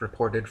Telegraph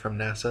reported from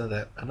NASA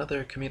that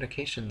another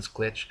communications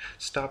glitch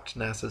stopped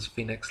NASA's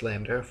Phoenix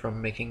lander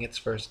from making its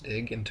first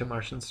dig into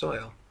Martian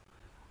soil.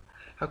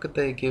 How could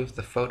they give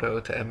the photo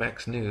to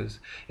MX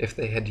News if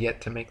they had yet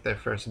to make their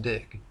first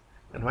dig?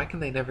 And why can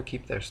they never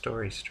keep their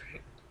story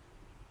straight?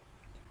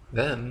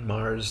 Then,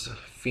 Mars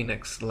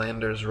Phoenix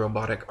lander's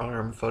robotic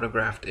arm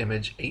photographed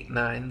image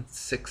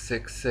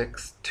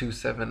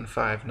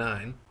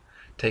 896662759,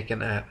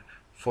 taken at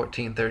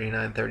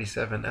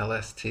 143937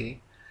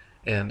 LST,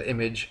 and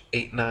image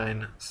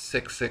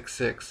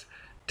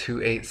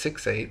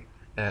 896662868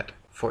 at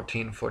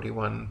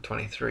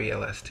 144123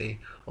 LST,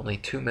 only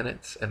 2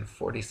 minutes and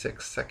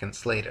 46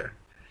 seconds later.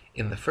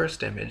 In the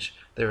first image,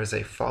 there is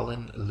a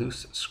fallen,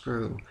 loose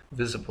screw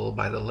visible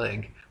by the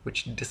leg,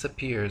 which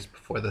disappears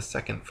before the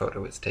second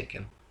photo is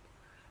taken.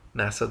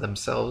 NASA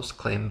themselves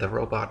claim the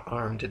robot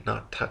arm did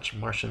not touch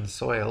Martian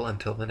soil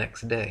until the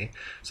next day,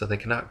 so they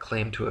cannot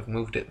claim to have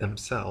moved it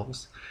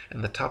themselves,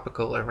 and the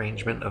topical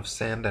arrangement of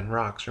sand and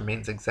rocks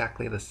remains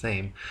exactly the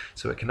same,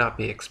 so it cannot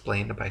be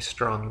explained by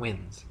strong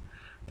winds.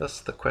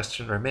 Thus the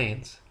question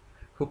remains,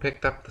 who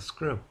picked up the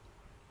screw?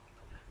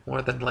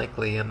 More than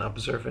likely, an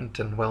observant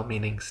and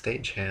well-meaning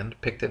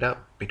stagehand picked it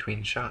up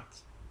between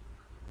shots.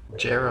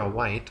 Jera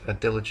White, a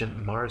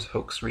diligent Mars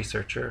hoax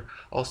researcher,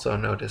 also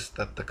noticed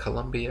that the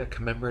Columbia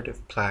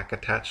commemorative plaque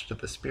attached to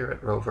the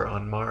Spirit rover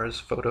on Mars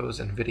photos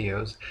and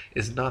videos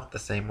is not the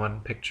same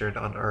one pictured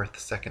on Earth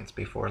seconds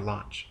before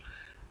launch.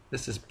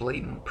 This is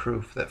blatant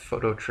proof that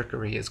photo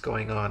trickery is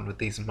going on with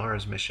these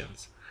Mars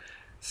missions.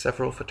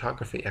 Several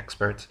photography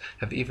experts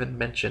have even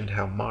mentioned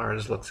how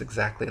Mars looks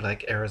exactly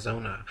like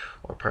Arizona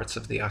or parts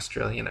of the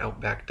Australian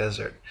outback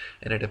desert,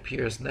 and it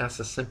appears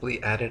NASA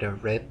simply added a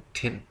red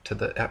tint to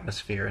the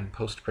atmosphere in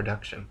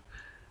post-production.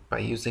 By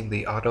using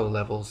the Auto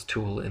Levels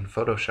tool in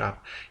Photoshop,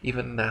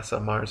 even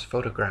NASA Mars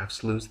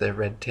photographs lose their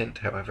red tint,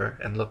 however,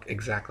 and look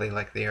exactly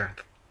like the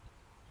Earth.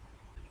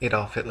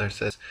 Adolf Hitler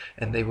says,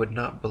 and they would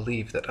not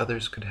believe that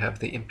others could have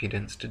the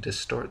impudence to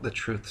distort the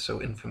truth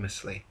so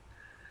infamously.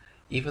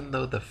 Even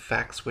though the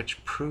facts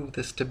which prove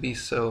this to be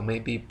so may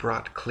be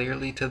brought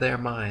clearly to their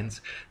minds,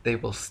 they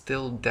will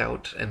still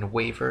doubt and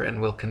waver and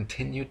will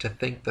continue to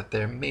think that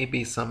there may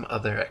be some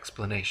other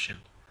explanation.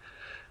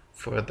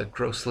 For the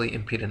grossly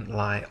impudent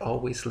lie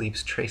always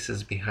leaves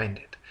traces behind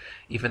it,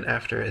 even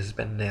after it has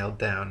been nailed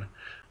down,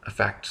 a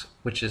fact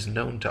which is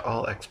known to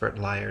all expert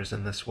liars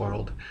in this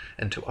world,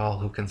 and to all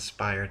who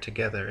conspire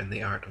together in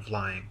the art of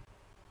lying.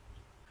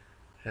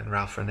 And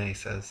Ralph Renee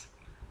says,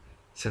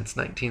 since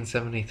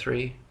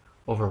 1973,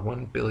 over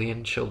 1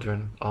 billion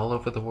children all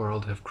over the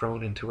world have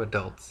grown into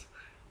adults.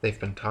 They've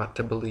been taught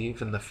to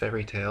believe in the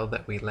fairy tale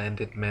that we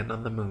landed men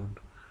on the moon.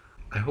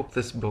 I hope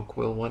this book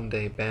will one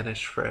day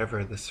banish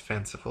forever this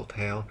fanciful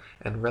tale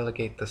and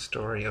relegate the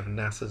story of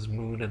NASA's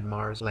Moon and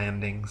Mars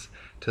landings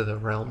to the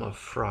realm of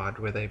fraud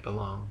where they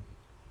belong.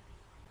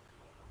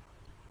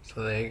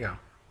 So there you go.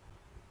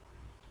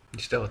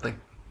 You still think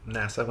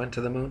NASA went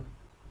to the moon?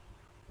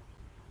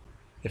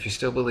 If you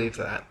still believe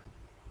that,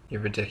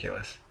 you're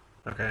ridiculous.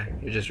 Okay?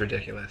 You're just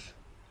ridiculous.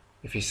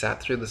 If you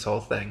sat through this whole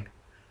thing,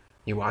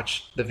 you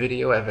watched the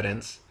video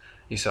evidence,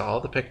 you saw all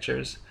the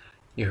pictures,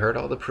 you heard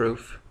all the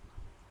proof,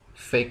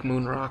 fake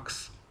moon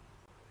rocks,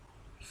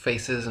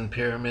 faces and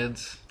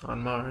pyramids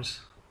on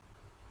Mars,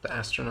 the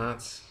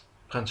astronauts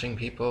punching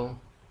people,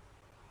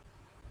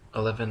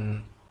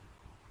 11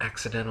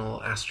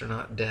 accidental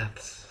astronaut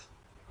deaths,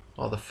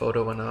 all the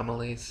photo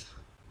anomalies.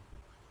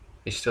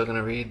 You're still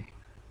gonna read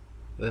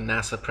the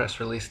NASA press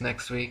release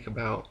next week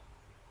about,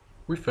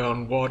 we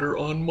found water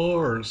on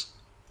Mars.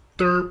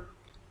 Derp.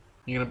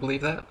 You gonna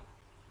believe that?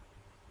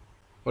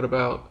 What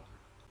about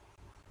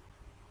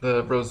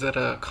the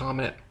Rosetta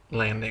Comet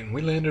landing?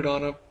 We landed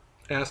on a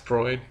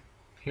asteroid.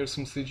 Here's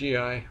some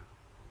CGI.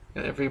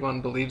 And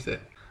everyone believes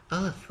it.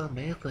 Oh, it's so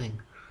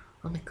amazing.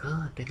 Oh my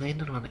god, they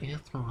landed on an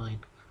asteroid.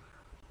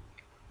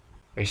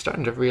 Are you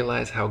starting to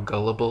realize how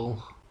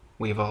gullible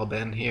we've all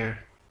been here?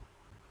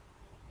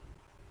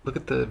 Look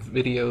at the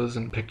videos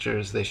and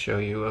pictures they show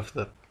you of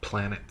the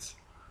planets.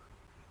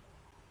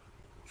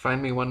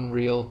 Find me one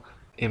real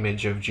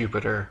image of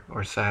Jupiter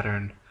or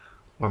Saturn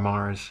or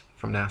Mars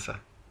from NASA.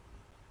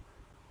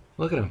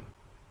 Look at them.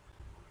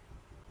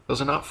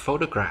 Those are not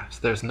photographs.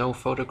 There's no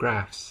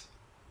photographs.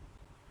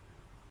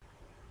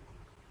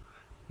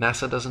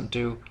 NASA doesn't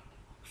do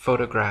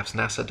photographs.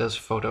 NASA does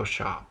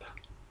Photoshop.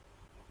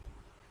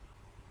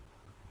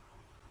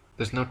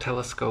 There's no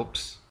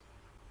telescopes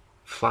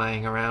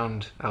flying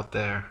around out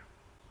there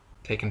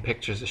taking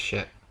pictures of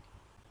shit.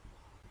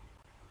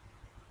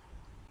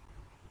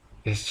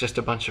 It's just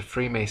a bunch of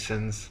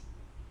Freemasons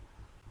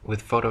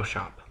with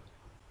Photoshop.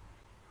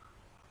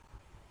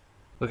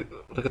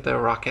 Look at their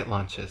rocket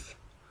launches.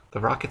 The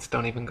rockets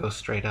don't even go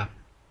straight up.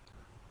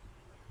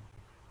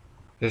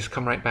 They just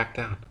come right back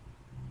down.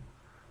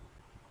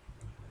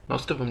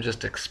 Most of them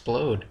just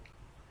explode.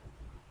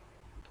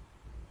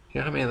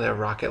 You know how many of their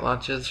rocket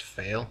launches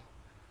fail?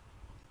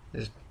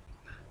 They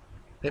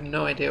have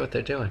no idea what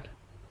they're doing.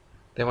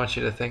 They want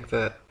you to think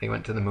that they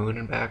went to the moon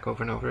and back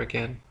over and over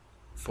again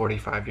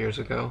 45 years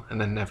ago and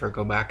then never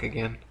go back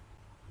again.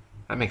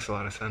 That makes a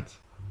lot of sense.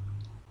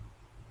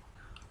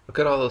 Look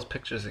at all those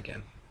pictures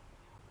again.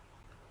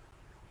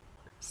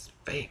 It's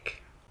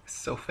fake. It's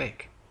so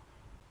fake.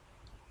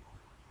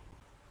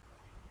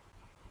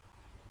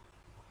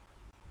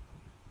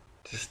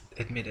 Just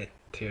admit it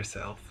to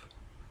yourself.